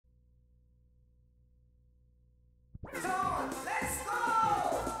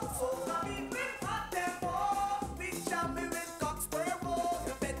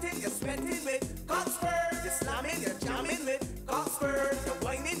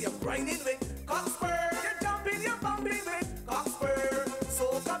grinding with Cockspur. You're jumping, you're bumping with Cockspur.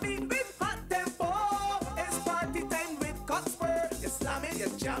 Soca beat with hot tempo. It's party time with Cockspur. You're slamming,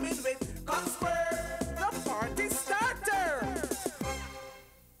 you're jamming with Cockspur. The party starter.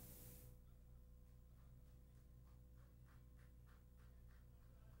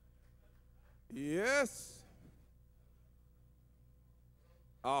 Yes.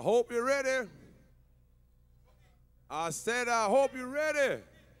 I hope you're ready. I said, I hope you're ready.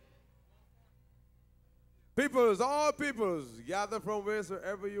 Peoples, all peoples, gather from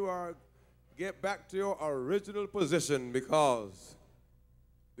wherever you are. Get back to your original position because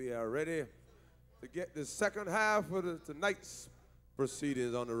we are ready to get the second half of tonight's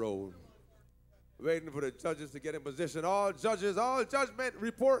proceedings on the road. Waiting for the judges to get in position. All judges, all judgment,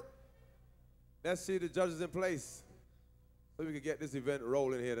 report. Let's see the judges in place so we can get this event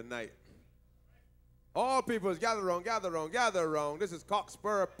rolling here tonight. All peoples, gather around, gather around, gather around. This is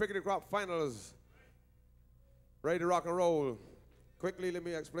Cockspur Pickety Crop Finals. Ready to rock and roll. Quickly, let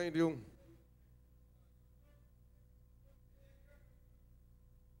me explain to you.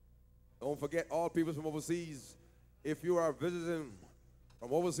 Don't forget all peoples from overseas. If you are visiting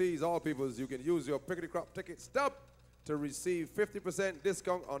from overseas, all peoples, you can use your Pickety Crop ticket stub to receive 50%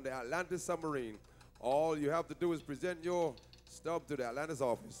 discount on the Atlantis submarine. All you have to do is present your stub to the Atlantis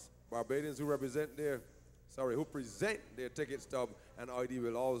office. Barbadians who present their ticket stub and ID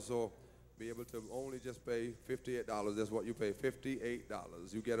will also be able to only just pay $58. That's what you pay,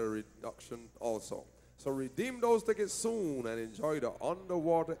 $58. You get a reduction also. So redeem those tickets soon and enjoy the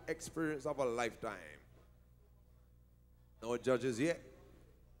underwater experience of a lifetime. No judges yet.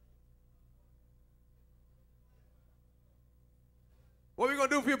 What we're going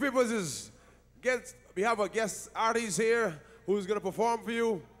to do for you people is we have a guest artist here who's going to perform for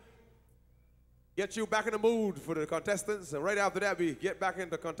you, get you back in the mood for the contestants, and right after that we get back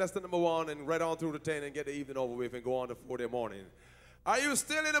into contestant number 1 and right on through to 10 and get the evening over with and go on to 4 day morning. Are you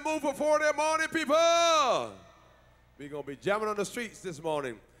still in the mood for 4 day morning, people? We're going to be jamming on the streets this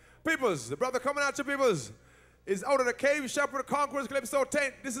morning. Peoples, the brother coming at you, peoples, is out of the cave, Shepherd Conquerors, Calypso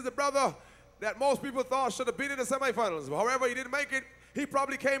Tent. This is the brother that most people thought should have been in the semifinals. However, he didn't make it. He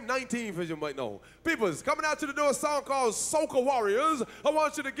probably came 19th, as you might know. Peoples, coming out to do a song called Soca Warriors. I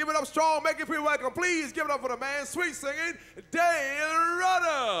want you to give it up strong, make it feel welcome. Please give it up for the man, sweet singing, Dale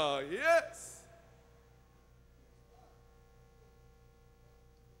Rudder. Yes.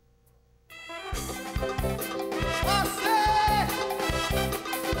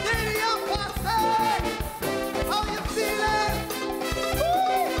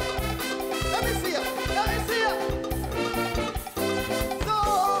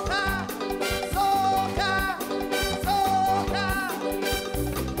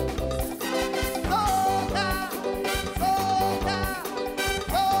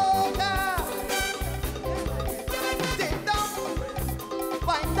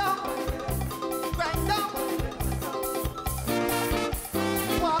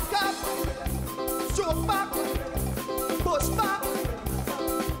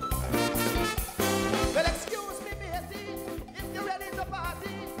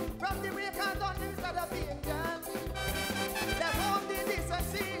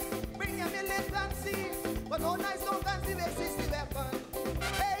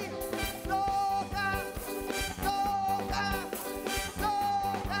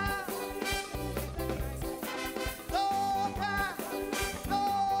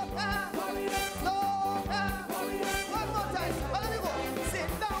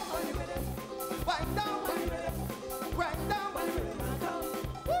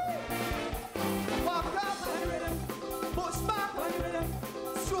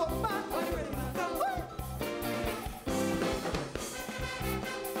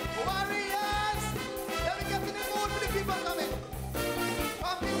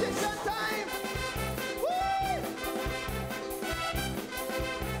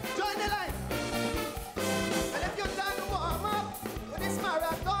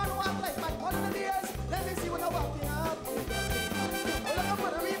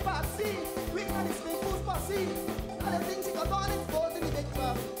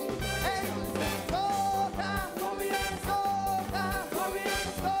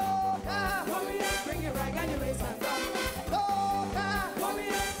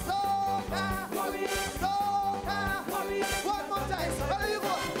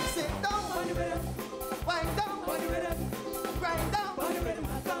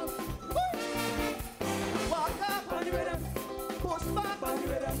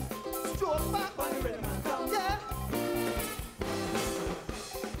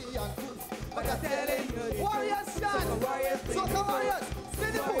 Warriors, Sean! Soca Warriors!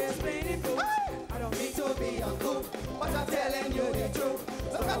 Spin the foot! truth, but I'm telling you the truth.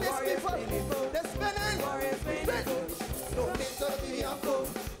 Look at these people, they're spinning. Don't mean to be uncool,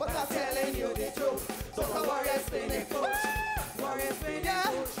 but I'm telling you the truth. So the warriors spinning coach.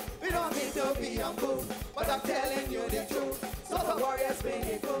 Yeah, we don't mean to be uncool, but I'm telling you the truth. So the warriors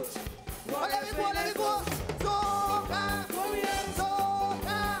spinning coach. Let me go, let me go. Soca, warriors,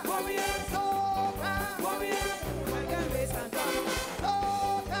 soca, warriors, soca, warriors. I can race and come.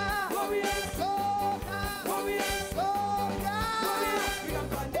 Soca, warriors, soca, warriors, soca. We can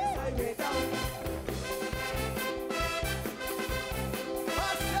run this highway down.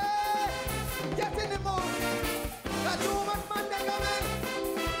 Get in the mood. Got too much man they coming.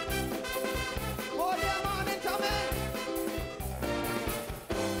 Oh, yeah, man, they coming.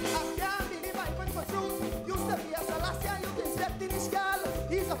 I can't believe I went for truth. Used to be a Celestia, you can step in his girl.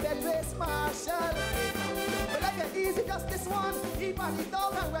 He's a fed race marshal. But like an easy just this one. He body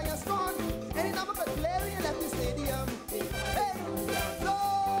dog and Ryan Stone. Any number could play when you left the stadium. Hey,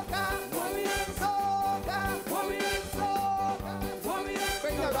 soca, warriors, soca, warriors, soca, warriors.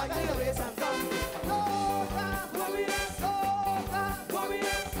 Bring your right in the race and come. Soca, warriors, soca,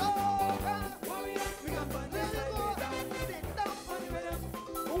 warriors, soca, warriors. We can burn this highway down. Sit down on the rhythm,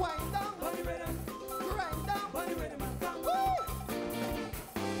 wind down on the rhythm, grind down on the rhythm and come.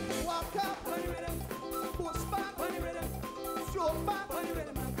 Walk up on the rhythm, push back on the rhythm, stroke back on the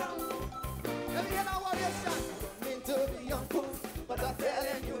rhythm and come. Let me hear now what you shot. Don't mean to be uncool, but I'm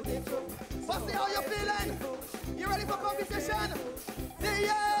telling you the truth. What's the how you feeling? You ready for competition? Say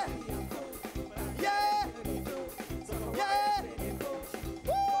yeah, yeah, yeah.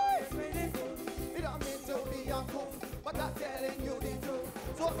 Woo! We don't mean to be uncool, but I'm telling you the truth.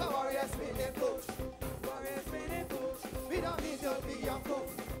 So the warriors spinning coach. We don't mean to be uncool,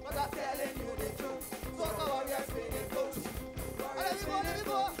 but I'm telling you the truth. So the warriors spinning coach. Let me go, let me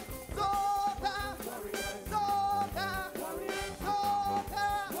go. Soca, soca, soca, soca,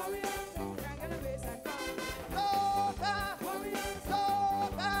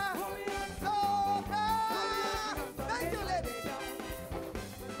 soca, soca. Thank you, ladies.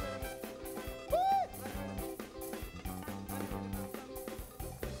 Woo!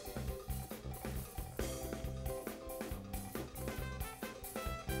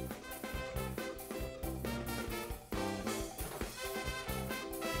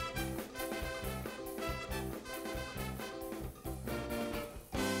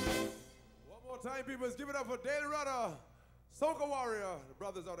 One more time, people. Give it up for Daily Runner, Soca Warrior, the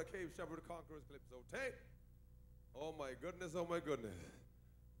brothers out of Cave Shepherd, the Conquerors, Calypso Tape. Oh my goodness, oh my goodness.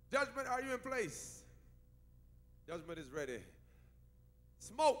 Judgment, are you in place? Judgment is ready.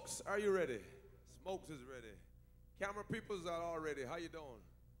 Smokes, are you ready? Smokes is ready. Camera peoples are all ready. How you doing?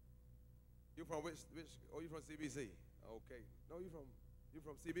 You from which, oh, you from CBC? Okay. No, you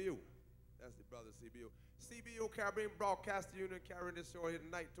from CBU. That's the brother CBU. CBU, Caribbean Broadcast Union, carrying this show here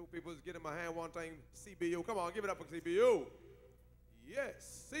tonight. Two people is getting my hand one time. CBU, come on, give it up for CBU.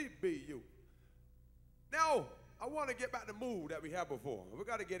 Yes, CBU. Now, I want to get back the mood that we had before. We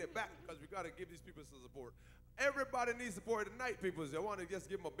got to get it back because we got to give these people some support. Everybody needs support tonight, people. I want to just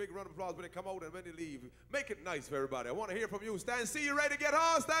give them a big round of applause when they come out and when they leave. Make it nice for everybody. I want to hear from you. Stan C, you ready to get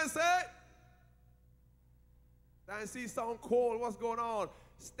on? Stan C? Stan C sound cold. What's going on?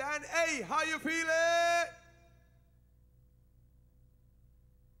 Stan A, how you feeling?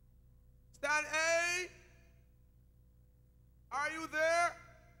 Stan A? Are you there?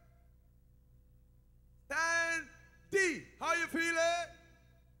 Stan D, how you feeling?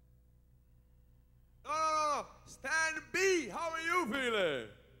 No. Stan B, how are you feeling?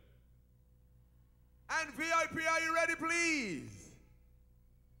 And VIP, are you ready, please?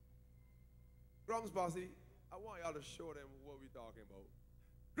 Grungs Posse, I want y'all to show them what we're talking about.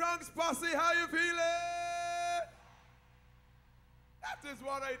 Grungs Posse, how you feeling? That is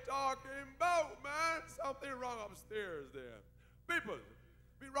what I'm talking about, man. Something wrong upstairs there. People,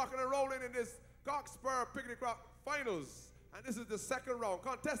 be rocking and rolling in this Cockspur Picnic Rock Finals. And this is the second round.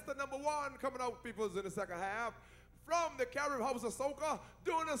 Contestant number 1 coming out, peoples, in the second half. From the Caribbean House of Soca,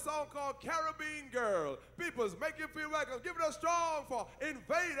 doing a song called Caribbean Girl. Peoples, make you feel welcome. Give it a strong for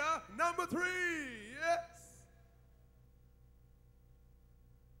Invader number 3. Yes.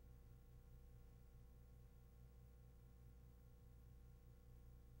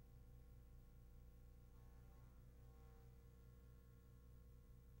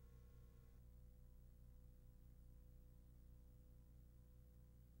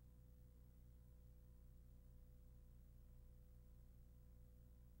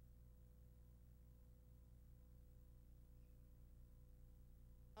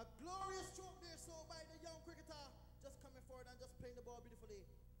 A glorious stroke there, so by the young cricketer, just coming forward and just playing the ball beautifully.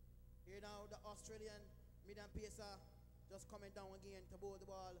 Here now, the Australian Midan Pesa just coming down again to bowl the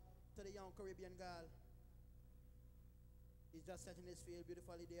ball to the young Caribbean girl. He's just setting his field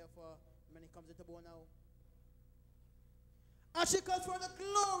beautifully there for when he comes into bowl now. And she comes for the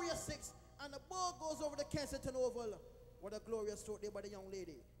glorious 6, and the ball goes over the Kensington Oval. What a glorious stroke there by the young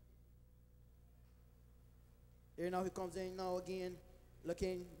lady. Here now he comes in now again,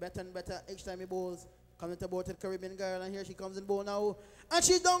 looking better and better each time he bowls. Coming to bowl to the Caribbean girl, and here she comes in bowl now. And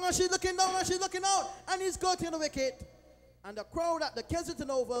she's down, and she's looking down, and she's looking out, and he's got in the wicket. And the crowd at the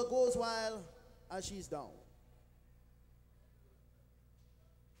Kensington Oval goes wild as she's down.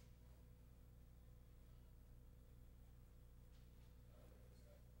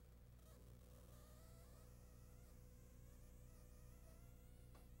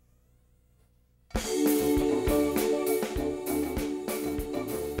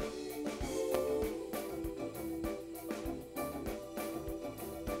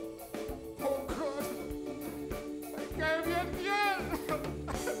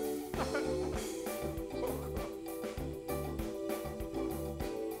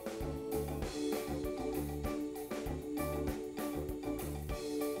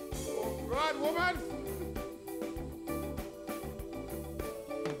 Woman.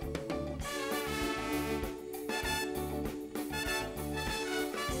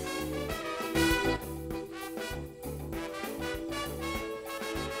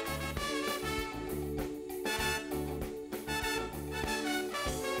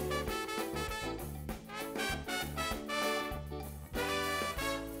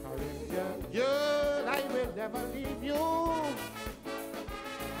 Girl, I will never leave you.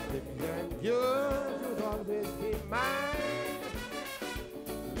 You'll always be mine.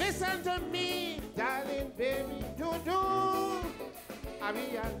 Listen to me, darling baby, do. I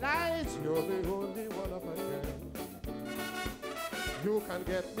realize you're the only one of a kind. You can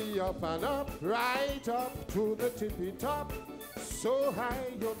get me up and up, right up to the tippy top. So high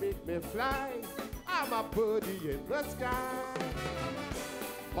you make me fly. I'm a birdie in the sky.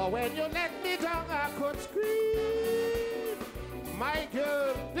 But when you let me down, I could scream. My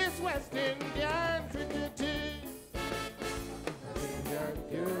girl, this West Indian cricket team.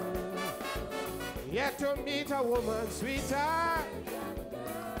 Indian girl, yet to meet a woman sweeter.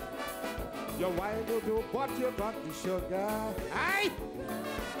 You're wild to do, but you got the sugar. I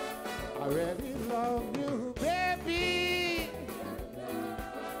really love you, baby.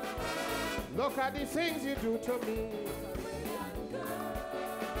 Look at the things you do to me.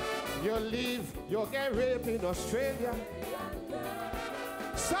 You leave, you get raped in Australia.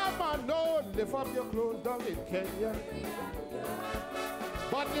 Someone know, lift up your clothes down in Kenya.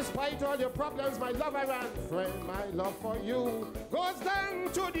 But despite all your problems, my lover and friend, my love for you goes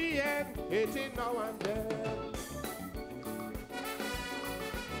down to the end, hating now and then.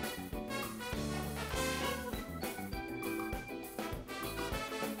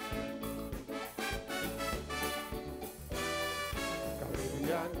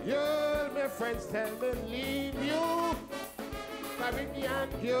 Caribbean girl, my friends tell me leave you. Caribbean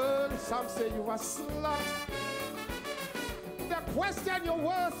girl, some say you a slut. The question your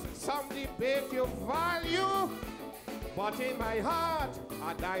worth, some debate your value. But in my heart,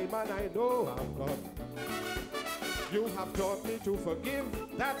 a diamond I know I've got. You have taught me to forgive,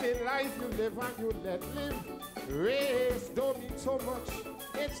 that in life you live and you let live. Race don't mean so much,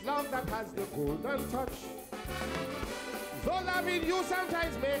 it's love that has the golden touch. Though loving you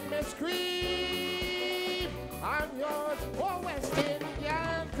sometimes make me scream, I'm yours, oh West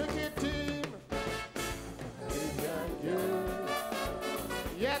Indian cricket team. Indian girl,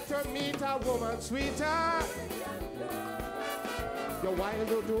 yet to meet a woman sweeter. You're wild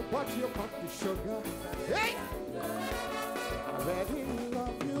to do, but you got the sugar. Hey! I really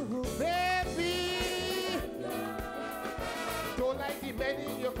love you, baby. Don't like the men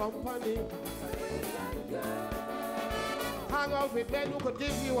in your company. Hang out with men who could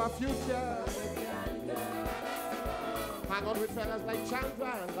give you a future. Hang out with fellas like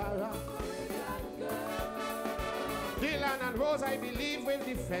Chandra and Lara. Dylan and Rose, I believe, will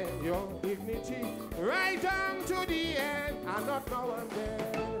defend your dignity right down to the end, and not now and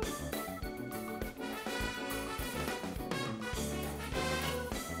then.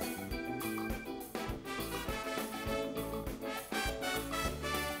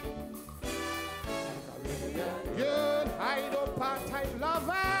 Good, I know part-time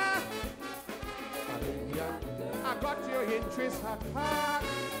lover. I got your interest at heart.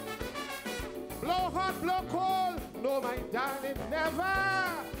 Blow hot, blow cold, no, my darling, never.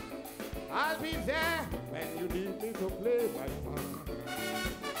 I'll be there when you need me to play my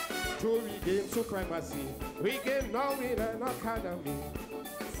part. To regain supremacy, regain now in an academy.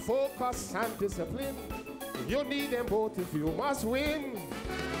 Focus and discipline, You need them both if you must win.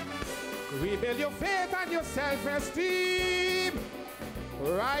 Rebuild your faith and your self-esteem.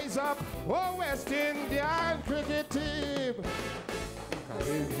 Rise up, oh West Indian cricket team.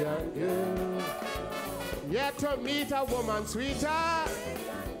 Caribbean girl, yet to meet a woman sweeter.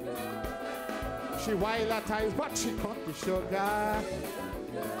 She wild at times, but she cut the sugar.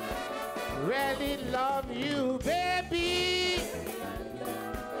 Really love you, baby.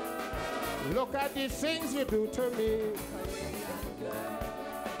 Look at the things you do to me.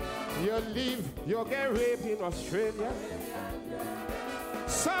 You leave, you get raped in Australia.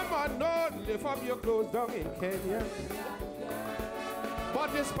 Some unknown lift up your clothes down in Kenya.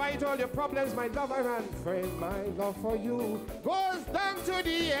 But despite all your problems, my lover and friend, my love for you goes down to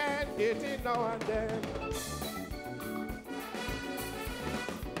the end, getting now and then.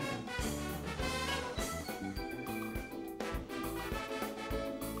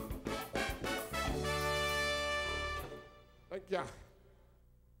 Thank you.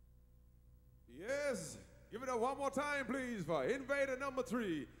 Yes, give it up one more time, please, for Invader number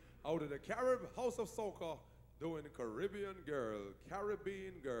 3 out of the Carib House of Soca doing Caribbean Girl,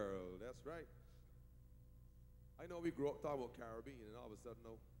 Caribbean Girl, that's right. I know we grew up talking about Caribbean and all of a sudden,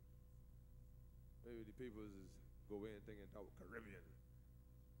 no, maybe the people is go in thinking about Caribbean.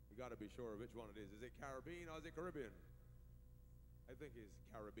 We got to be sure which one it is. Is it Caribbean or is it Caribbean? I think it's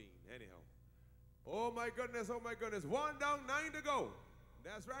Caribbean, anyhow. Oh my goodness, 1 down, 9 to go.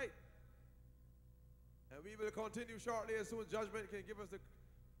 That's right. And we will continue shortly as soon as judgment can give us the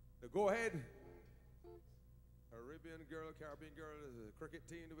go-ahead. Caribbean Girl is a cricket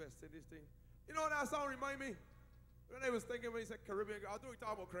team, the West Indies team. You know what that song remind me? When I was thinking when he said Caribbean Girl, I thought we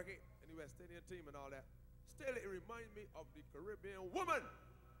talking about cricket and the West Indian team and all that. Still, it reminds me of the Caribbean woman.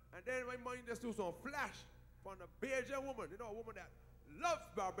 And then my mind just do some flash from the Bajan woman. You know, a woman that loves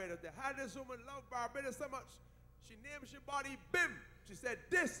Barbados. They had this woman love Barbados so much. She named she body Bim. She said,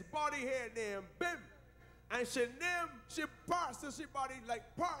 this body here named Bim. And she parts to she body like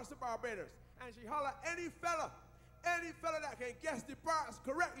parts of Barbados. And she holler any fella that can guess the parts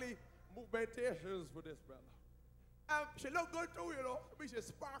correctly, movementations for this brother. And she look good too, you know. I mean, she's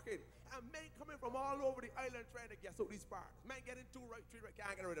sparking. And men coming from all over the island trying to guess out these parts. Men getting 2 right, 3 right,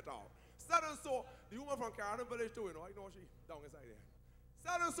 can't get rid of it all. Sudden so, the woman from Carolina Village too, you know. I know she down inside there.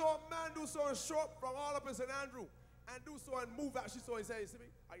 Sudden so, a man do so and show up from all up in St. Andrew. And do so and move that she so and say, see me,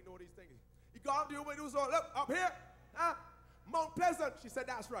 I know these things. He got up to the woman, do so, look, up here, Mount Pleasant. She said,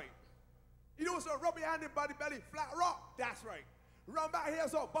 that's right. You do so, rub your hand in body belly, flat rock, that's right. Run back here,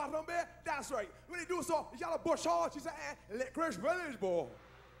 so, bottom there, that's right. When he do so, Yellow Bush Hall, she said, Licorice Village, boy.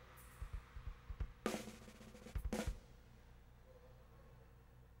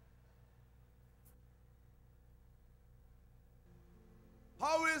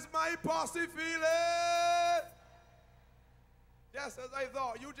 How is my posse feeling? Just as I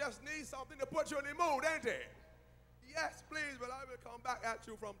thought, you just need something to put you in the mood, ain't it? Yes, please, but I will come back at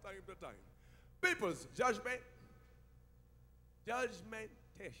you from time to time. People's judgment.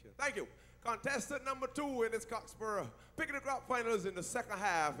 Judgmentation. Thank you. Contestant number 2 in this Cockspur, picking the crop finals in the second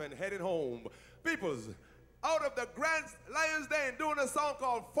half and heading home. People's out of the Grand Lions Den doing a song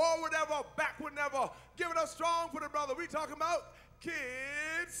called Forward Ever, Backward Never. Give it up strong for the brother we talking about, Kid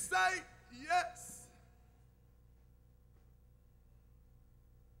Sight. Yes.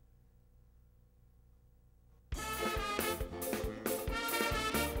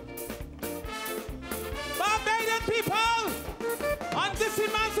 Barbadian people, on this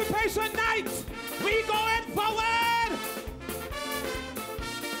Emancipation Night, we going forward.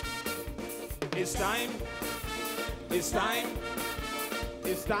 It's time, it's time,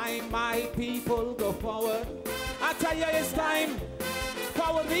 it's time, my people go forward. I tell you, it's time,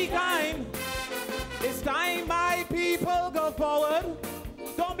 forward we climb. It's time, my people go forward.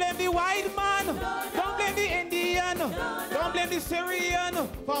 Don't blame the white man, don't blame the Indian, don't blame the Syrian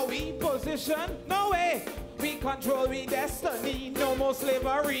for we position. No way, we control we destiny, no more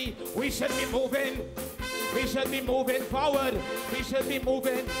slavery. We should be moving forward. We should be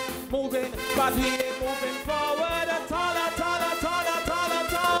moving, but we ain't moving forward at all.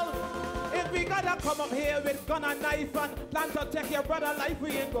 If we gotta come up here with gun and knife and plan to take your brother life,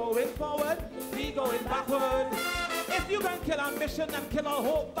 we ain't going forward, we going backward. If you can kill ambition and kill all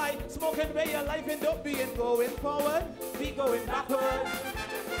hope by smoking away your life, end up being going forward, we going backward.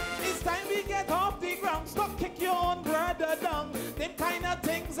 It's time we get off the ground, stop kick your own brother down. Them kind of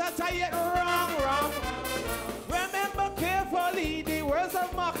things that I get wrong. Remember carefully the words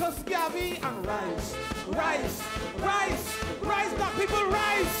of Marcus Garvey and rise, black people,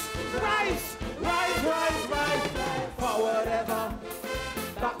 rise. Forward ever,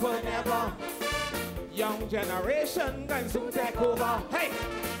 backward never. Young generation going to take over. Hey,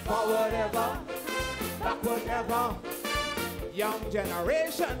 forward ever, backward never. Young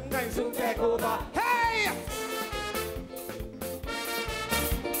generation going to take over. Hey!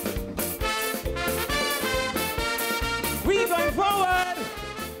 We going forward.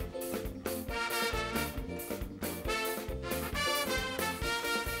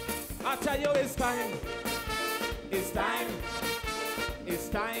 I tell you it's time. It's time. It's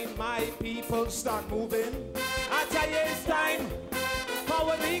time my people start moving. I tell you it's time.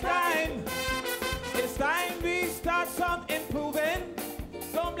 Forward we grind. It's time we start some improving.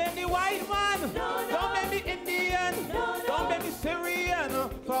 Don't blame the white man. No, no. Don't blame the Indian. No, no. Don't blame the Syrian.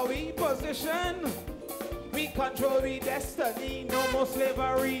 For we position. We control we destiny, no more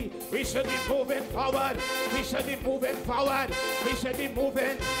slavery. We should be moving forward. We should be moving forward. We should be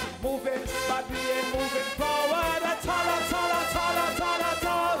moving, but we ain't moving forward at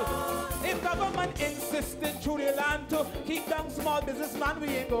all. If government insisted through the land to keep down small businessmen, we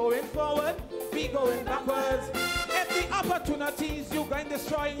ain't going forward. We going backwards. If the opportunities you going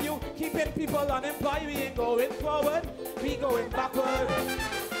destroying you, keeping people unemployed, we ain't going forward. We going backward.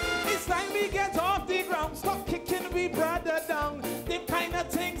 It's time we get off the ground, stop kicking we brother down. Them kind of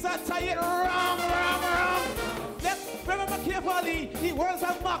things I tell you wrong. Let's remember carefully the words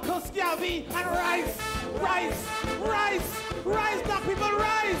of Marcus Garvey and rise, black people,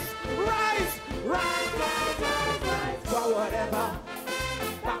 rise. Forward ever,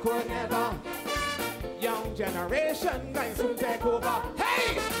 backward never. Young generation going to take over.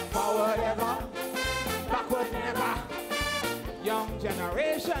 Hey! Forward ever, backward never. Young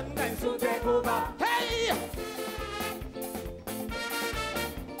generation going to take over. Hey!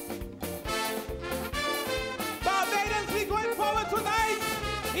 Barbadians, we going forward tonight.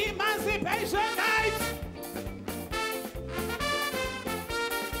 Emancipation night.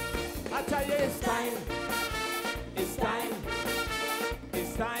 I tell you it's time.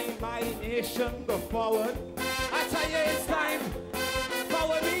 It's time my nation go forward. I tell you it's time.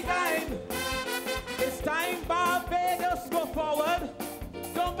 Forward we grind. It's time Barbados go forward.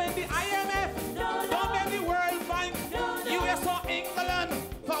 Don't bend the IMF. No. Don't bend the World Bank. No. US or England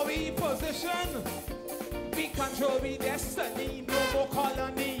for we position. We control we destiny. No more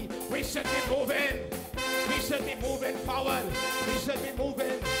colony. We should be moving. We should be moving forward. We should be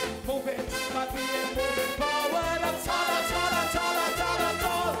moving, but we ain't moving forward at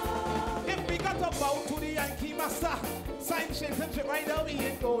all. If we got to bow to the Yankee master, sign championship right now, we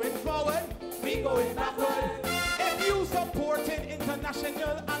ain't going forward. We going backward. If you supporting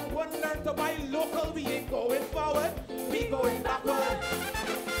international and won't learn to buy local, we ain't going forward. We going backward.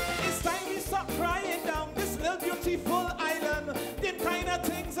 It's time we stop crying down this little beautiful island. Them kind of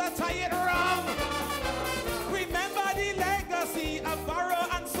things are tired wrong. Remember the legacy of Barrow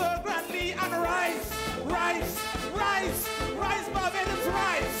and Sir Grantley and rise, Barbados,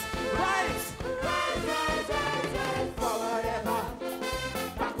 rise. Forward ever,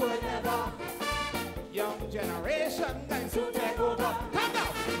 backward never. Young generation going to take over. Come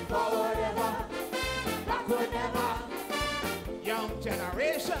now. Forward ever, backward never. Young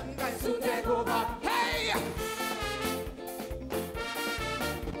generation going to take over. Hey!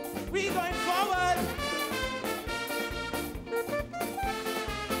 We going forward.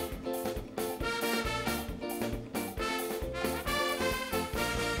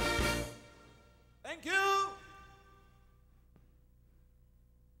 Thank you.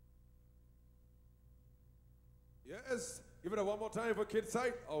 Yes, give it up one more time for Kid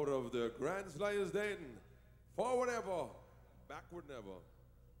Sight out of the Grand Lions Den. Forward ever, backward never.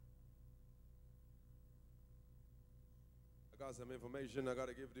 I got some information I got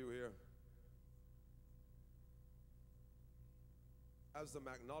to give to you here. As some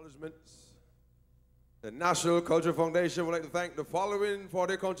acknowledgements, the National Culture Foundation would like to thank the following for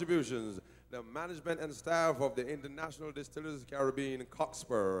their contributions. The management and staff of the International Distillers Caribbean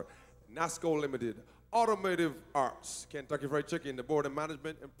Cockspur, NASCO Limited, Automotive Arts, Kentucky Fried Chicken, the board of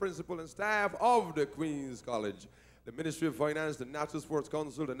management and principal and staff of the Queen's College, the Ministry of Finance, the Natural Sports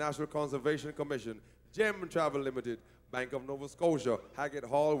Council, the National Conservation Commission, Gem Travel Limited, Bank of Nova Scotia, Haggett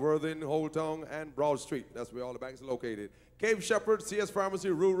Hall, Worthing, Old Town, and Broad Street. That's where all the banks are located. Cape Shepherd, CS Pharmacy,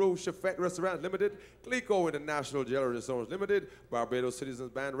 Ruru, Chefette Restaurant Limited, Clico International Jewelry Stores Limited, Barbados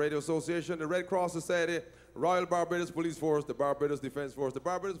Citizens Band Radio Association, the Red Cross Society, Royal Barbados Police Force, the Barbados Defense Force, the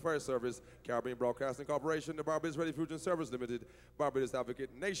Barbados Fire Service, Caribbean Broadcasting Corporation, the Barbados Ready Fusion Service Limited, Barbados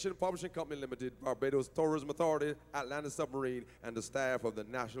Advocate Nation Publishing Company Limited, Barbados Tourism Authority, Atlantis Submarine, and the staff of the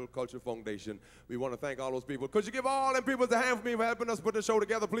National Culture Foundation. We want to thank all those people. Could you give all them people a hand for me for helping us put the show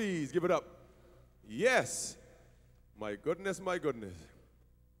together, please? Give it up. Yes. My goodness, my goodness.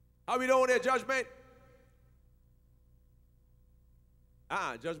 How we doing there, Judgment?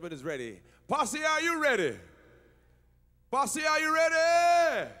 Judgment is ready. Posse, are you ready? Posse, are you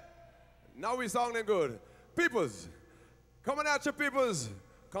ready? Now we song them good. Peoples, coming at you, peoples.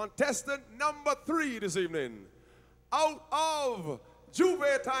 Contestant number 3 this evening. Out of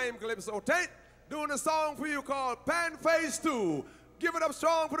Juve Time Calypso Tate, doing a song for you called Pan Phase 2. Give it up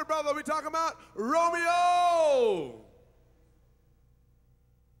strong for the brother we talking about, Romeo.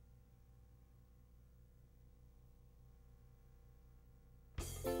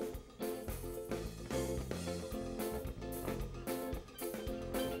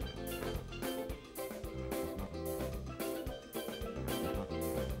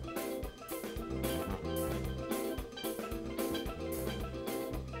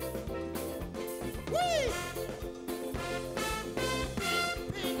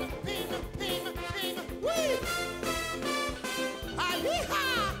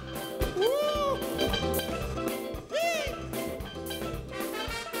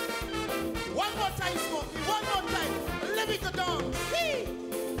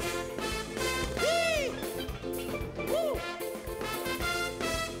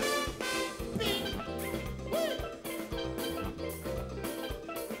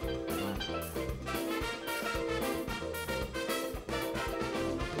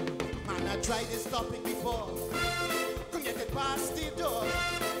 Tried this topic before, couldn't get it past the door.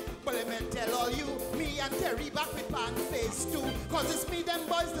 But let me tell all you, me and Terry back with Pan Phase 2. Cause it's me them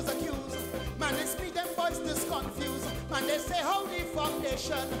boys that's accused. Man, it's me them boys that's confused. Man, they say how the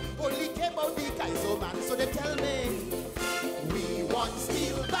foundation only came out the Kaizo man. So they tell me, we want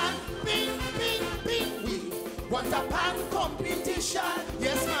steel band, ping, ping, ping. We want a pan competition.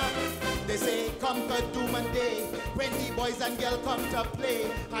 Yes, man. They say come to doom and day when the boys and girls come to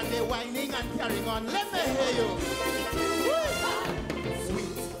play and they whining and carrying on. Let me hear you.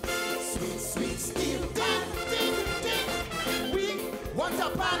 Sweet, sweet, sweet steel. Ding, ding, ding. We want a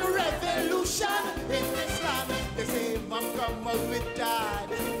pan revolution in this land. They say mom come out with dad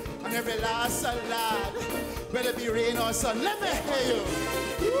and every last salad. Whether it be rain or sun. Let me hear you.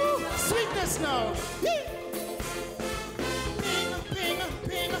 Woo. Sweetness now. Ping, ping,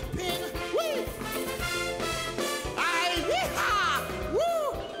 ping, ping.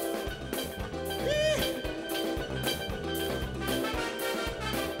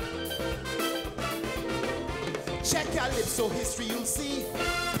 Check Calypso history, you'll see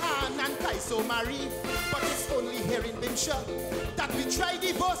Pan and Kaiso marry, but it's only here in Binsha that we try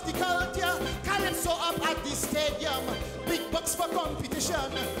divorce the culture. Calypso up at the stadium, big bucks for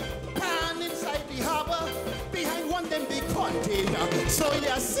competition. Pan inside the harbor, behind one them big container. So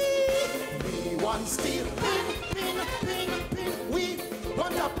you see, we want steel, ping, ping, ping, ping. We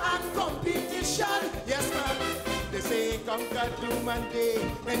want a pan competition. Yes, man. They say come to doom and day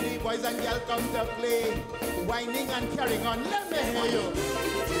when the boys and girls come to play, whining and carrying on. Let me hear you.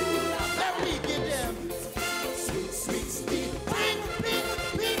 Let me give them sweet, sweet steel. Ping, ping,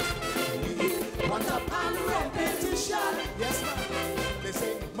 ping. We want a pan competition. Yes, man. They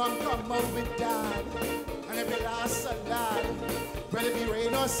say mom come out with dad and every last salad. Whether it be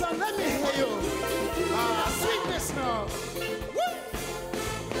rain or sun, let me hear you. Sweetness now. Woo!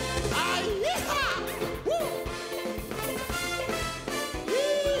 Yeehaw! Woo!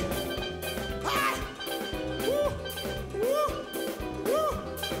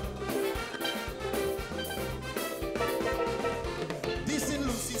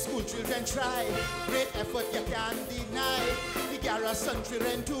 Children try, great effort you can't deny. The garrison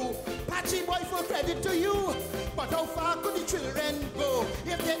children too, Patchy boy full credit to you. But how far could the children go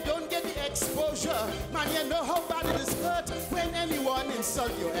if they don't get the exposure? Man, you know how bad it is hurt when anyone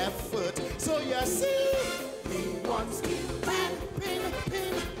insult your effort. So you see, we want pin, pin,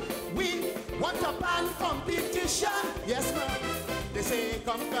 pin. We want a pan competition. Yes, man. They say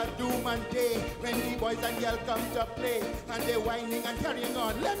come to doom and day when the boys and girls come to play and they whining and carrying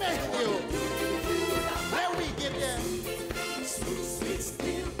on. Let me hear you. Let we give them sweet, sweet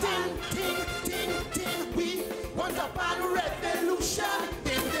steel. Ting, ting, ting, ting. We want a pan revolution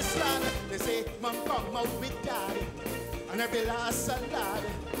in this land. They say mom come out with daddy and every last salad.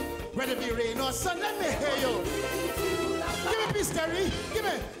 Whether it be rain or sun, let me hear you. Give me peace, Terry. Give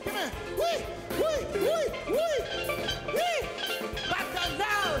me. Wee, wee, wee, wee, wee. Back and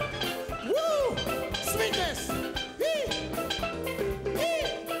down. Woo! Sweetness.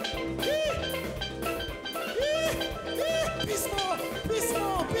 Peace more. Peace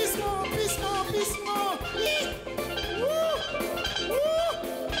more. Peace more. Peace more. Peace more. Woo! Woo!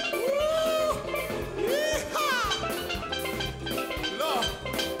 Woo! Yeehaw! Lord.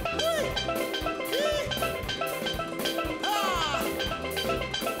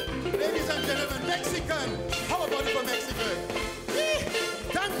 Ladies and gentlemen, Mexican. How about it for Mexican?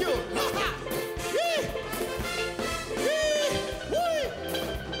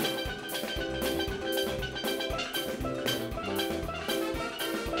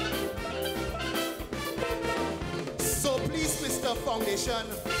 So please, Mr. Foundation,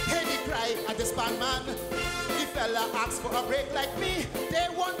 hear me cry at this band man. The fella asks for a break like me, they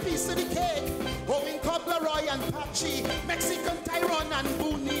want piece of the cake. Owen Cobbleroy and Pachi, Mexican Tyrone and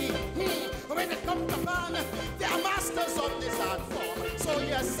Booney. When it comes to band, they are masters of this art form. So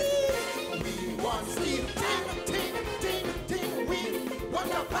you see, we want Steve ting. We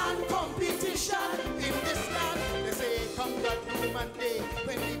want a band competition in this land. They say come that human day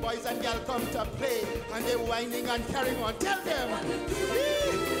when the boys and girls come to play and they're whining and carrying on. Tell them,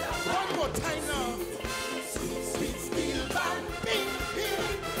 one more time now. Sweet steel band, bing.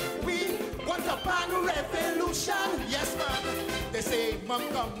 We want a band revolution. Yes, man. They say mom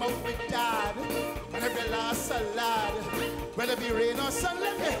come out with dad and every last salad. Whether it be rain or sun,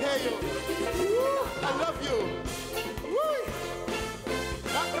 let me hear you. Woo, I love you. Woo.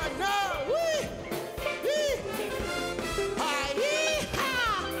 Not right now. Woo.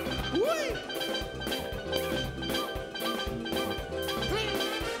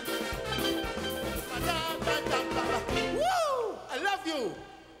 Woo! I love you.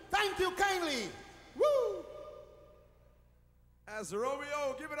 Thank you kindly. Woo! As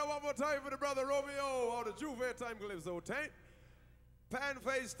Romeo, give it up one more time for the brother Romeo on the Juve Time Calypso tank. Pan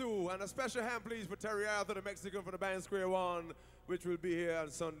Phase 2, and a special hand please for Terry Arthur, the Mexican from the band Square One, which will be here on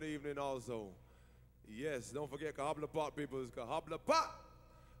Sunday evening also. Yes, don't forget Cahabla Pot, people. Cahabla Pot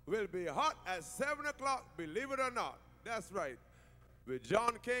will be hot at 7 o'clock, believe it or not. That's right. With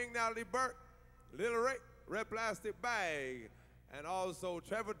John King, Natalie Burke, Little Rick, Red Plastic Bag, and also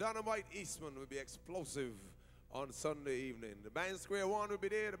Trevor Dynamite Eastman will be explosive on Sunday evening. The band Square One will be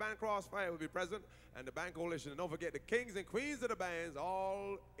there, the band Crossfire will be present, and the band Coalition. And don't forget the kings and queens of the bands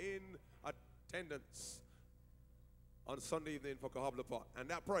all in attendance on Sunday evening for Cahabla Pot. And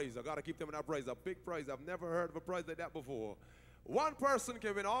that prize, I gotta keep them in that prize, a big prize. I've never heard of a prize like that before. One person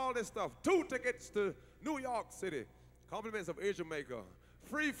can win all this stuff. 2 tickets to New York City. Compliments of Asia Maker.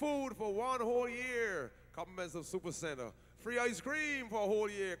 Free food for 1 whole year. Compliments of Super Center. Free ice cream for a whole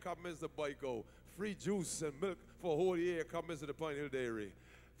year. Compliments of Byco. Free juice and milk for a whole year. Compliments of the Pine Hill Dairy.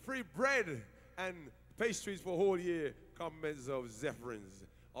 Free bread and pastries for a whole year. Compliments of Zephyrins.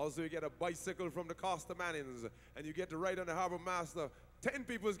 Also, you get a bicycle from the Costa Mannings, and you get to ride on the Harbor Master. 10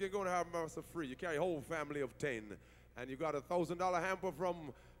 people can go on the Harbor Master free. You carry a whole family of 10. And you got a $1,000 hamper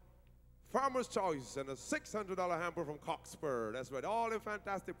from Farmer's Choice and a $600 hamper from Cockspur. That's right, all in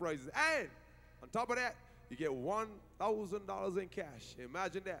fantastic prices. And on top of that, you get $1,000 in cash.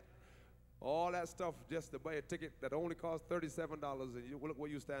 Imagine that. All that stuff just to buy a ticket that only costs $37, and you look where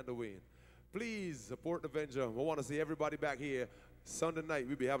you stand to win. Please support the venture. We want to see everybody back here Sunday night.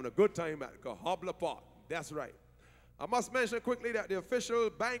 We'll be having a good time at Cahabla Pot. That's right. I must mention quickly that the official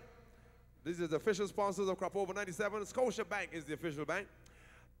bank, this is the official sponsors of Crop Over 97. Scotia Bank is the official bank.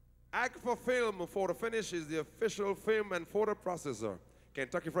 Agfa Film Photo Finish is the official film and photo processor.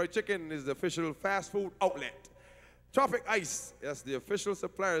 Kentucky Fried Chicken is the official fast food outlet. Tropic Ice, that's the official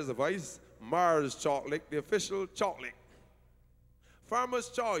suppliers of ice. Mars Chocolate, the official chocolate. Farmer's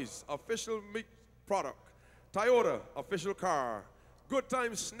Choice, official meat product. Toyota, official car. Good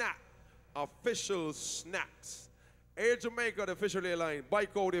Time Snack, official snacks. Air Jamaica, the official airline.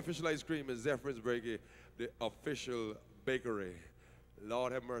 Byco, the official ice cream. And Zephyr's Breaky, the official bakery.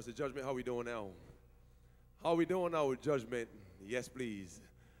 Lord have mercy. Judgment, how we doing now? How we doing now with Judgment? Yes, please.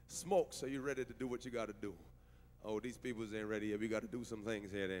 Smokes, are you ready to do what you got to do? Oh, these people's ain't ready yet. We got to do some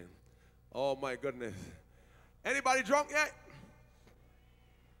things here then. Oh, my goodness. Anybody drunk yet?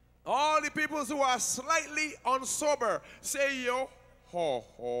 All the people who are slightly unsober, say yo, ho,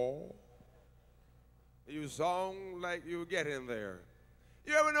 ho. You sound like you get in there.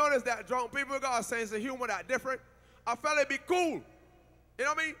 You ever notice that drunk people got a sense of humor that different? A fella be cool, you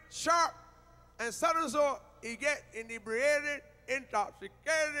know what I mean? Sharp, and suddenly so he get inebriated,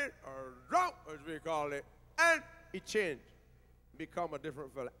 intoxicated, or drunk, as we call it, and he changed, become a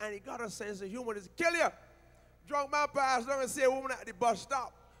different fella. And he got a sense of humor that's kill you. Drunk man passed along and see a woman at the bus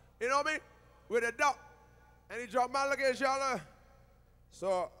stop, you know what I mean? With a duck. And he drunk man look at each other.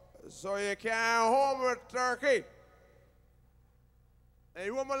 So you can't home with turkey. And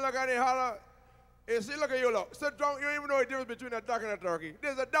the woman look at it, holler, and see, look at you, look. So drunk, you don't even know the difference between a duck and a turkey.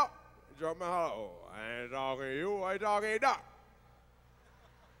 There's a duck. The drunk man holler, oh, I ain't talking to you, I talking to duck.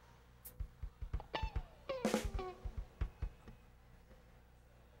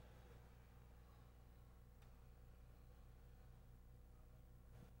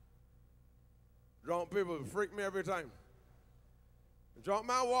 Drunk people freak me every time. Drunk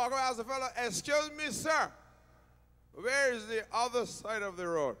man walk around, ask the fella, excuse me, sir, where is the other side of the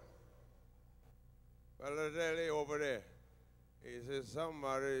road? Fella tell you over there. He says,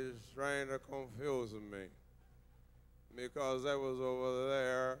 somebody is trying to confuse me because I was over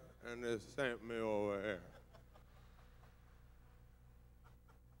there and they sent me over here.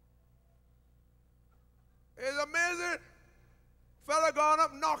 It's amazing. Fella gone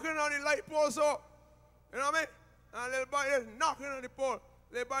up knocking on the light pole, so, you know what I mean? And little boy is knocking on the pole.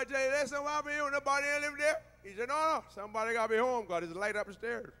 Little boy tell you, listen, what happened to you? Nobody ain't live there? He said, no, somebody got to be home because there's a light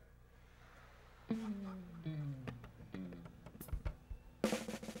upstairs.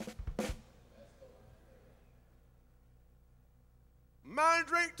 Man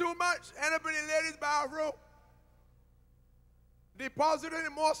drink too much, end up in the ladies' bathroom, deposited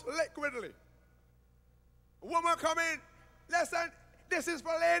it most liquidly. A woman come in, listen, this is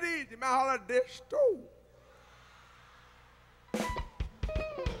for ladies. The man holler, this too.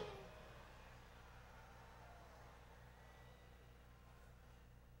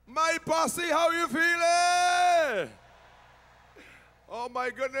 My posse, how you feeling? Oh my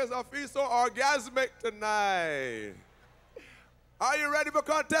goodness, I feel so orgasmic tonight. Are you ready for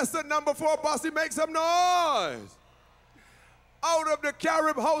contestant number 4, posse? Make some noise. Out of the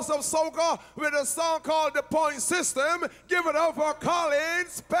Carib House of Soca with a song called The Point System, give it up for Colin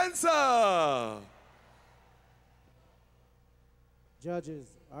Spencer. Judges,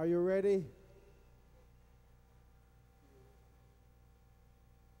 are you ready?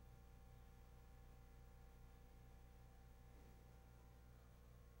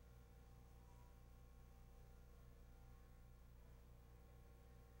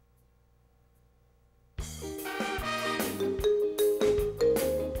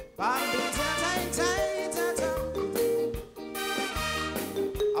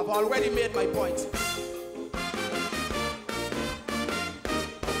 I've already made my point.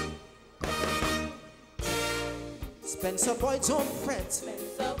 Spencer boy, don't fret.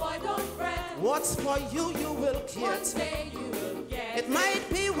 Spencer boy, don't fret. What's for you, you will get. One day you will get. It might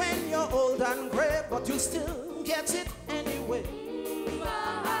be when you're old and gray, but you still get it anyway.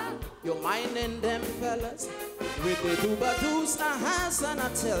 You're minding them fellas with the dooba-doos, ahas, and I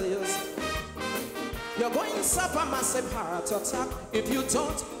tell you, you're going to suffer massive heart attack if you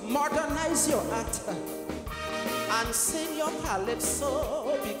don't modernize your act and sing your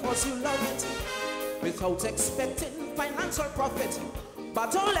calypso because you love it without expecting financial profit.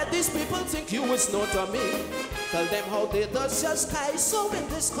 But don't let these people think you is not a me. Tell them how they does your sky so in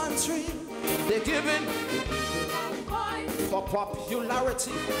this country. They're giving for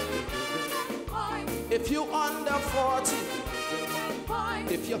popularity. If you under 40,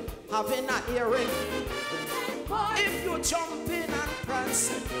 if you're having an earring, if you jumping and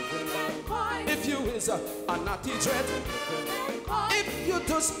prancing, if you is a naughty dread, if you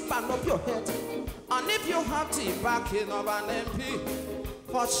just span up your head, and if you have the backing of an MP,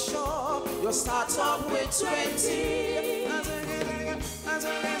 for sure you start off with 20.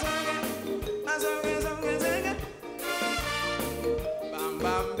 Bam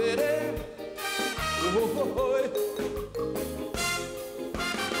bam biddy.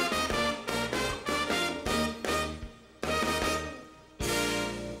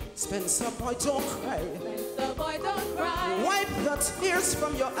 Spencer boy, don't cry. Spencer boy, don't cry. Wipe the tears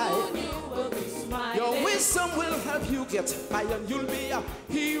from your eye. Soon you will be smiling. Your wisdom will help you get high, and you'll be a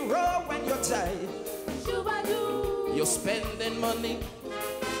hero when you die. Shoo-ba-doo. You're spending money,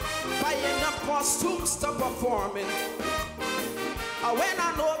 buying up costumes to performing. When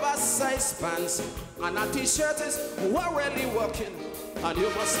an oversized pants and a t-shirt is really working, and you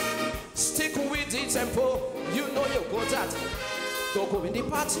must stick with the tempo. You know you're good at. Don't go in the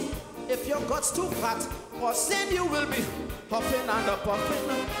party if your gut's too fat, cause then you will be huffing and a puffing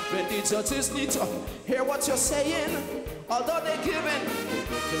when the judges need to hear what you're saying. Although they're giving,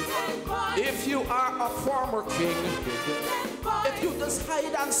 if you are a former king, if you just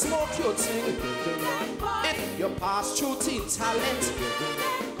hide and smoke your thing, if you pass through teen talent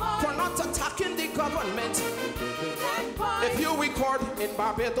for not attacking the government, if you record in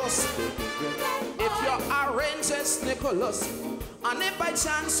Barbados, if you arrange as Nicholas, and if by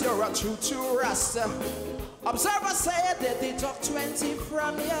chance you're a true Rasta, observers say they deduct 20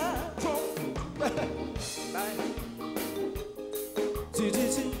 from you.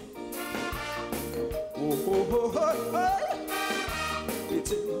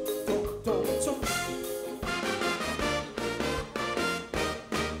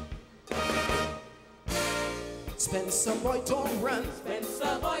 Spencer boy, don't run.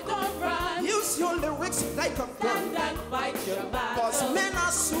 Spencer boy, don't run. Use your lyrics like a gun. Stand and fight your battle. Cause men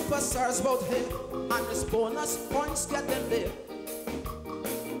are superstars about him, and his bonus points get them there.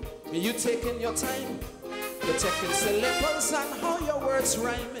 You taking your time, you're taking syllables and how your words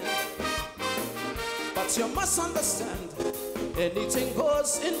rhyming. But you must understand, anything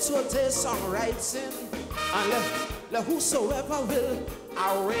goes into this songwriting. And let whosoever will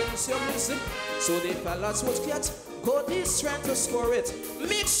arrange your music so the fellas would get good strength to score it.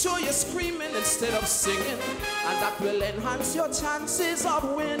 Make sure you're screaming instead of singing, and that will enhance your chances of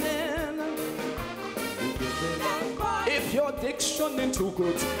winning. If your diction ain't too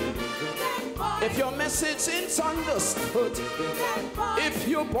good, if your message ain't understood, if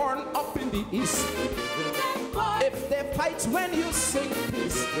you're born up in the east, if they fight when you sing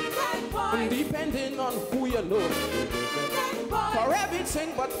peace, depending on who you know, for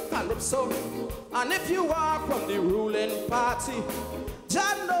everything but calypso. And if you are from the ruling party,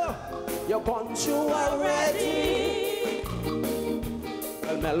 just know your bunch you already.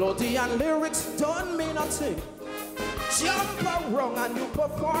 Well, melody and lyrics don't mean nothing. Jump around and you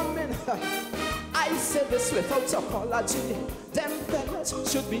performing. I say this without apology. Them fellas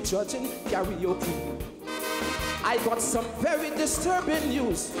should be judging karaoke. I got some very disturbing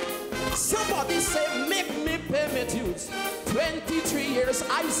news. Somebody say, make me pay me dues. 23 years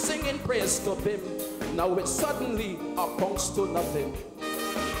I sing in praise to him. Now it suddenly amounts to nothing.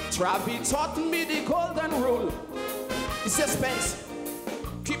 Travi taught me the golden rule. He says, Spence,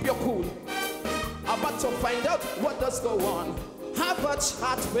 keep your cool. About to find out what does go on. Have a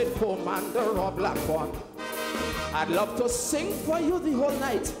chat with Commander or Blackburn. I'd love to sing for you the whole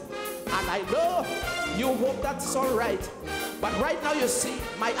night. And I know you hope that's all right. But right now you see,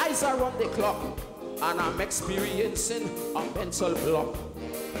 my eyes are on the clock. And I'm experiencing a mental block.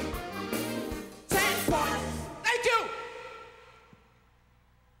 10 points. Thank you.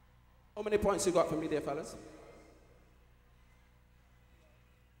 How many points you got for me there, fellas?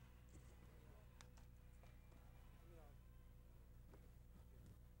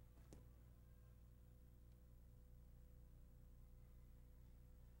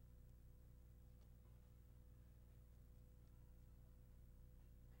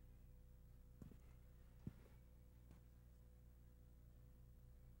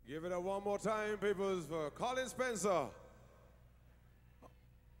 Give it up one more time, peoples, for Colin Spencer.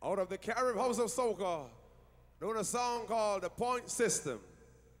 Out of the Carib House of Soca, doing a song called The Point System.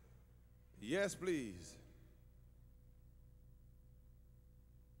 Yes, please.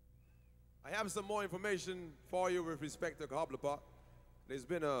 I have some more information for you with respect to Cobblepot. There's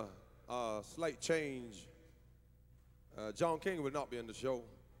been a slight change. John King will not be on the show,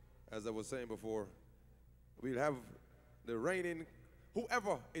 as I was saying before. We'll have the reigning,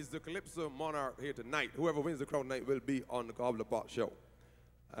 whoever is the Calypso monarch here tonight, whoever wins the crown tonight will be on the Cobblepot show.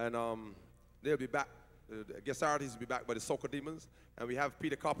 And they'll be back, the guest artists will be back by the Soca Demons. And we have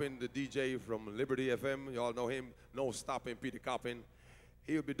Peter Coppin, the DJ from Liberty FM. You all know him, No Stopping Peter Coppin.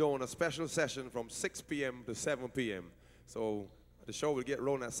 He'll be doing a special session from 6 p.m. to 7 p.m. So the show will get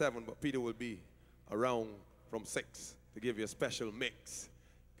rolling at 7, but Peter will be around from 6 to give you a special mix,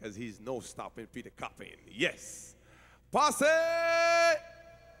 because he's No Stopping Peter Coppin. Yes. Posse!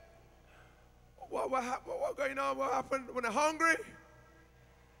 What going on? What happened? When they're hungry?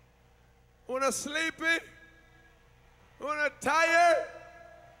 When they're sleepy? When they're tired?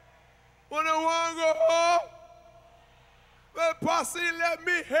 When they want to go home? Well, Posse, let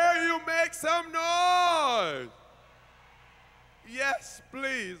me hear you make some noise. Yes,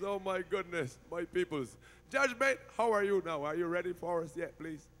 please. Oh, my goodness, my peoples. Judgment, how are you now? Are you ready for us yet,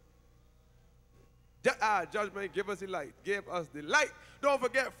 please? Judgment, give us the light. Give us the light. Don't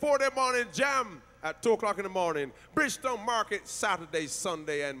forget, 4-day morning jam at 2 o'clock in the morning. Bridgetown Market, Saturday,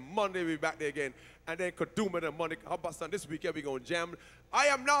 Sunday, and Monday we'll be back there again. And then Kaduma and Monday. How about this weekend we going to jam? I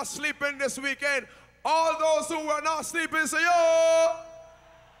am not sleeping this weekend. All those who are not sleeping, say, yo!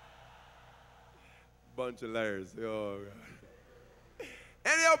 Bunch of liars. Oh, God.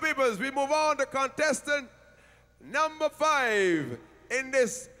 Anyhow, peoples, we move on to contestant number 5 in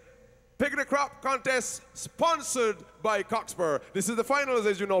this Pick the Crop contest sponsored by Cockspur. This is the finals,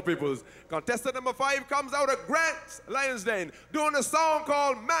 as you know, peoples. Contestant number 5 comes out of Grant's Lions Den, doing a song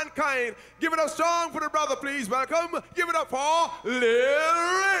called Mankind. Give it up strong for the brother, please. Welcome. Give it up for Lil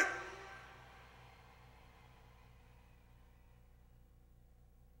Rick.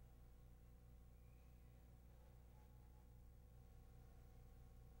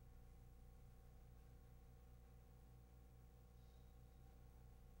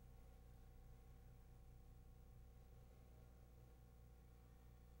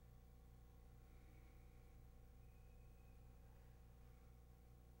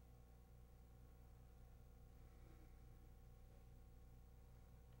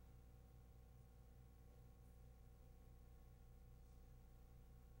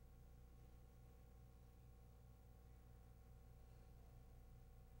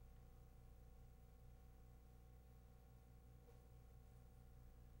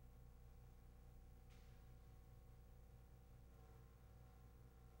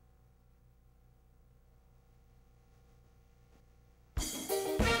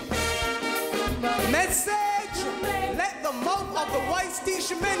 Message, let the mouth of the wise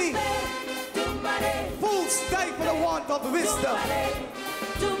teach many. Fools die for the want of wisdom.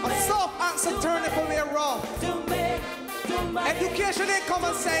 A soft answer turneth away wrong. Education ain't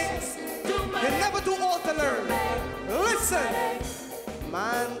common sense. You never too old to learn. Listen.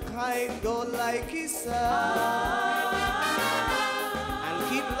 Mankind go like himself and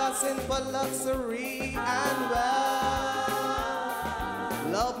keep lusting for luxury and wealth.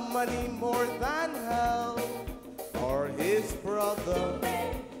 Love money more than health or his brother.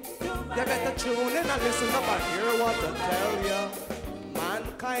 You better tune in and listen up and hear what I tell ya.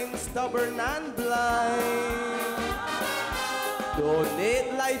 Mankind stubborn and blind.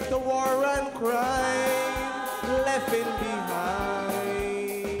 Donate life to war and crime, left in behind.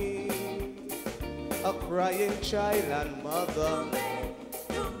 A crying child and mother.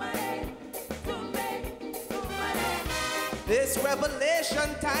 This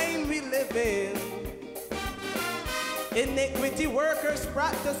revelation time we live in. Iniquity workers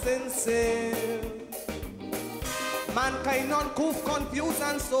practicing sin. Mankind uncouth, confused,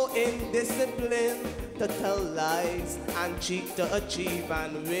 and so indisciplined to tell lies and cheat to achieve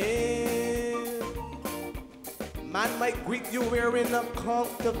and win. Man might greet you wearing a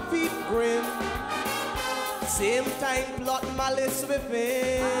counterfeit grin. Same time plot malice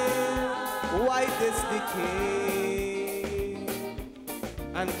within. Why this decay?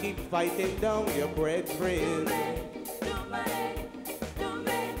 And keep fighting down your brethren.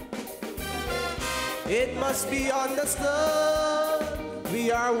 It must be understood,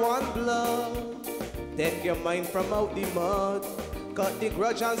 we are one blood. Take your mind from out the mud, cut the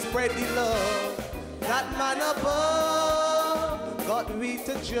grudge and spread the love. That man above got we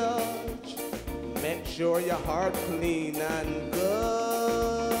to judge. Make sure your heart clean and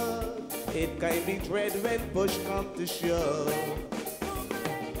good. It can be dread when push come to shove.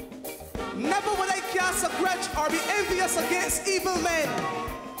 Never will I cast a grudge or be envious against evil men.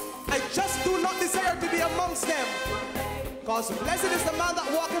 I just do not desire to be amongst them. Cause blessed is the man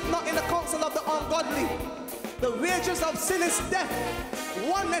that walketh not in the counsel of the ungodly. The wages of sin is death.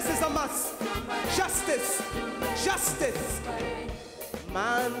 Oneness is a must. Justice. Justice.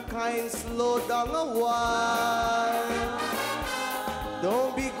 Mankind slow down a while.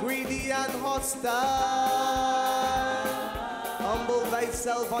 Don't be greedy and hostile. Humble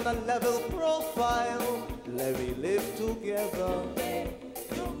thyself on a level profile. Let me live together.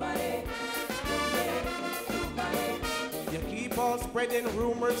 You keep on spreading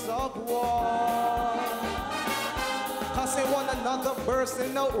rumors of war, causing one another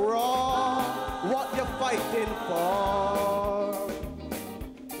bursting out raw. What you fighting for?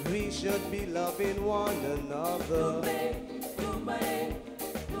 We should be loving one another.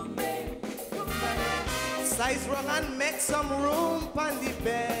 Size wrong and make some room on the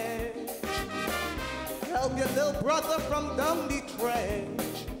bench. Help your little brother from down the trench.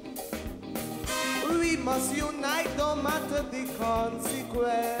 We must unite no matter the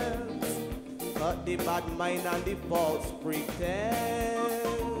consequence. Cut the bad mind and the false pretense.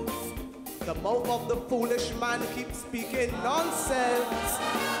 The mouth of the foolish man keeps speaking nonsense.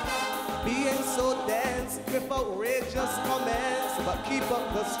 Being so dense with outrageous comments. But keep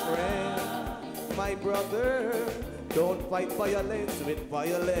up the strength, my brother. Don't fight violence with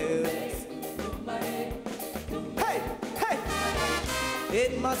violence. Hey, hey!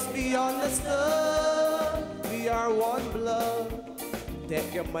 It must be understood, we are one blood.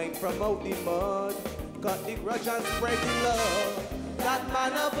 Take your mind from out the mud, cut the grudge and spread the love. That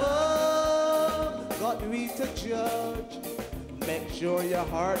man above got we to judge. Make sure your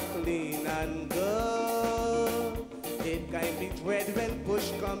heart clean and good. It can be dread when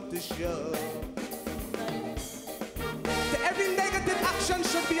push come to shove. To every negative action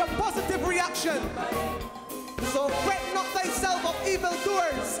should be a positive reaction. So fret not thyself of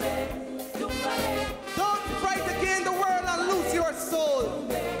evildoers. Don't fight against the world and lose your soul.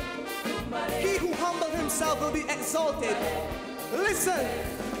 He who humbles himself will be exalted. Listen.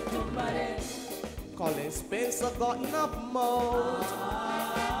 Colin Spencer got enough mouth.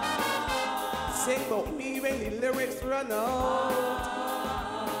 Sing about me when the lyrics run out.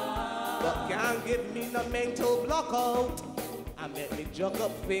 But can't give me no mental block out. And make me jerk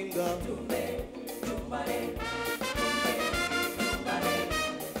up finger.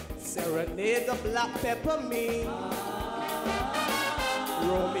 Serenade the black pepper me.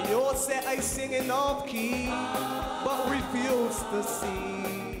 Romeo said I singing off key, but refuse to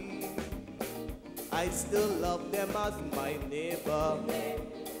see. I still love them as my neighbor.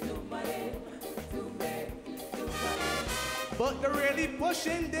 But they're really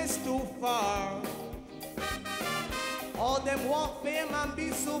pushing this too far. All them want fame and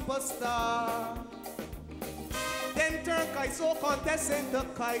be superstar. Then turn Kaiso contest into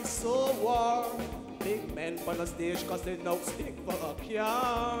Kaiso war. Big men on the stage cause they no stick for a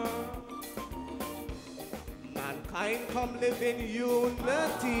cure. Mankind come live in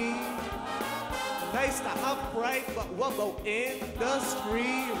unity. Nice to have pride, but what about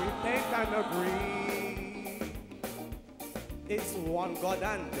industry? Repent and agree. It's one God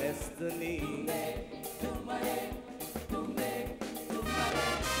and destiny.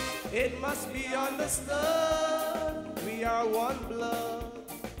 It must be understood, we are one blood.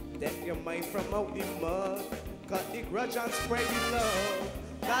 Take your mind from out the mud, cut the grudge and spread the love.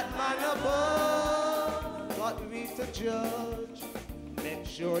 That man above, got we to judge. Make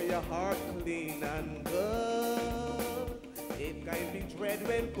sure your heart clean and good. It can be dread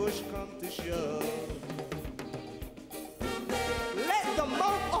when push come to shove. Let the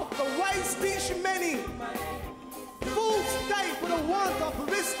mouth of the wise teach many. Fools die for the want of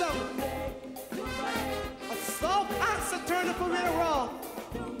wisdom. A soft answer turn a career off.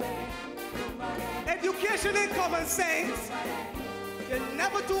 Education and common sense. You're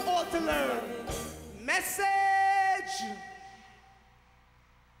never too old to learn. Message.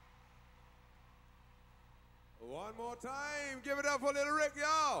 One more time, give it up for Little Rick,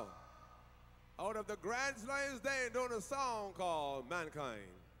 y'all. Out of the Grand Lions Day, doing a song called Mankind.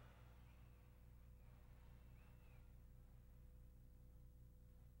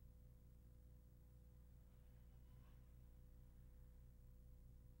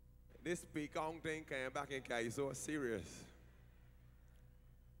 This Pekong thing came back in Kai, so serious.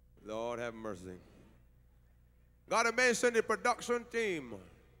 Lord have mercy. Gotta mention the production team.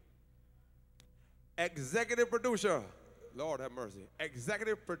 Executive producer, Lord have mercy.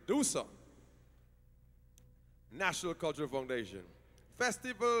 Executive producer, National Cultural Foundation.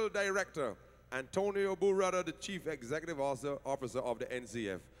 Festival director, Antonio Burrada, the chief executive officer of the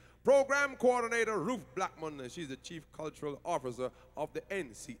NCF. Program coordinator, Ruth Blackman, and she's the chief cultural officer of the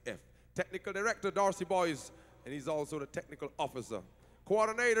NCF. Technical director, Darcy Boyce, and he's also the technical officer.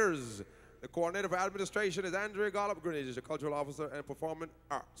 Coordinators, the coordinator for administration is Andrea Gollop Greenidge, the cultural officer and performing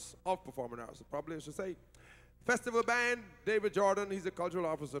arts, probably I should say. Festival band, David Jordan, he's the cultural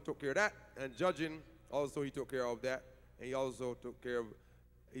officer, took care of that. And judging, also he took care of that. And he also took care of,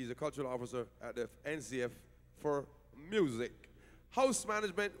 he's a cultural officer at the NCF for music. House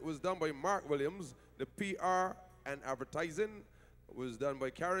management was done by Mark Williams. The PR and advertising was done by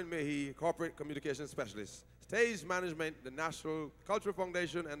Karen Mayhe, corporate communication specialist. Stage management, the National Cultural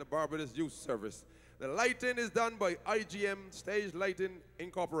Foundation and the Barbados Youth Service. The lighting is done by IGM Stage Lighting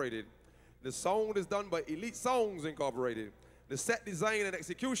Incorporated. The sound is done by Elite Sounds Incorporated. The set design and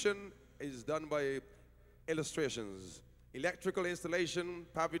execution is done by Illustrations. Electrical installation,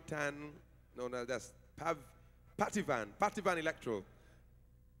 Pativan Electrical.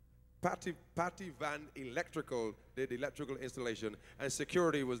 Pativan Electrical did the electrical installation, and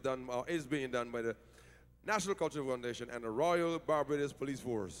security was done, or is being done by the National Cultural Foundation and the Royal Barbados Police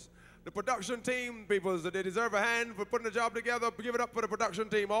Force. The production team, peoples, they deserve a hand for putting the job together. Give it up for the production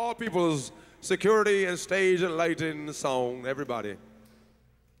team, all peoples, security and stage and lighting, sound, everybody.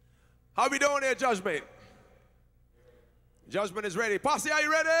 How we doing there, Judgment? Judgment is ready. Posse, are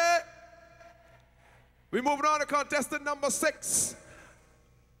you ready? We're moving on to contestant number 6.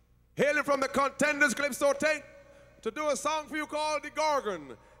 Hailing from the Contenders Calypso Tank to do a song for you called The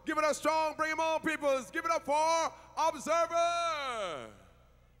Gorgon. Give it up strong, bring them on, peoples. Give it up for Observer.